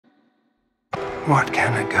What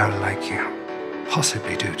can a girl like you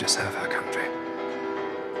possibly do to serve her country?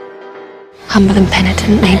 Humble and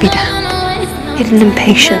penitent, maybe, Dad. Hidden and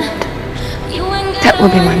patient. That will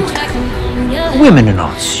be my motto. Women are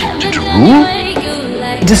not suited to rule.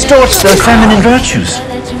 It distorts their feminine virtues.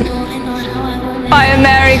 I am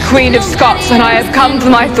Mary, Queen of Scots, and I have come to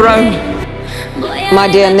my throne. My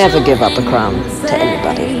dear, never give up a crown to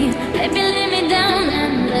anybody.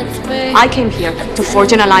 I came here to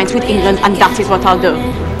forge an alliance with England, and that is what I'll do.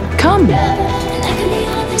 Come.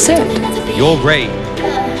 Sit. Your reign.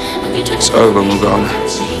 It's over, Morgana.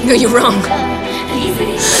 No, you're wrong.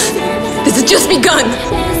 This has just begun.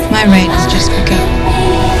 My reign has just begun.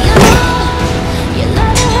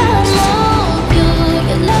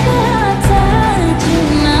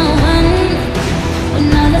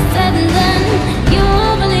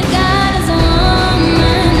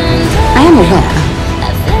 I am aware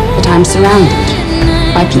that I'm surrounded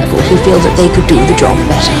by people who feel that they could do the job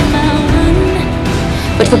better.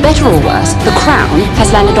 But for better or worse, the crown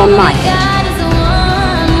has landed on my head.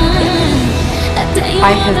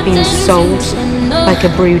 I have been sold like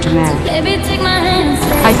a brood mare.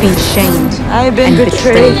 I've been shamed. I've been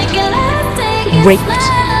betrayed, raped,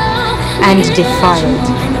 and defiled.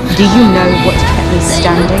 Do you know what kept me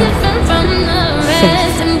standing?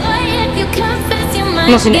 Faith.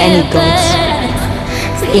 Not in any gods.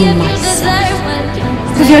 In myself.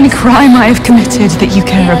 The only crime I have committed that you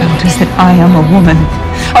care about is that I am a woman.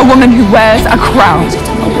 A woman who wears a crown.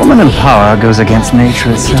 A woman in power goes against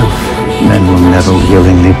nature itself. Men will never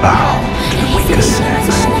willingly bow to the weaker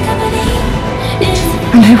sex.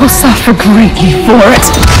 And they will suffer greatly for it.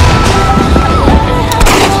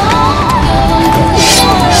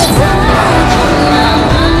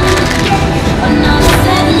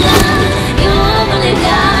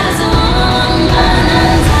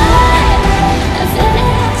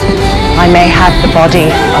 I may have the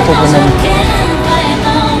body of a woman,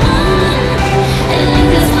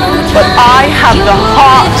 But I have the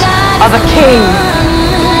heart of a king.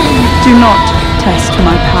 Do not test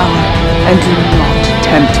my power, and do not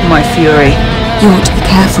tempt my fury. You ought to be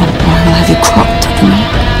careful, or I'll have you cropped at the knee.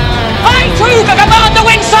 I too can command the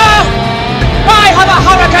wind, sir! I have a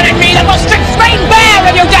hurricane in me that will strip Spain bare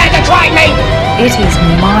if you dare to try me! It is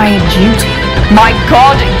my duty, my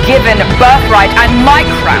God-given birthright and my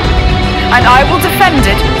crown, and I will defend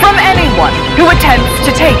it from anyone who attempts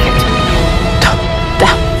to take it.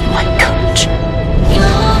 down my courage.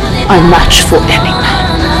 I'm match for any man.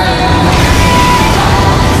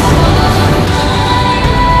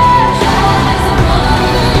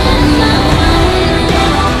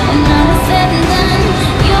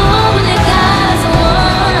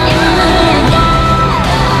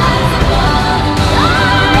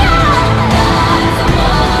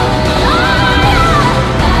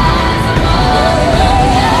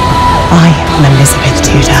 I am Elizabeth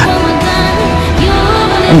Tudor,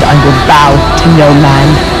 and I will bow to no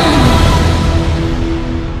man.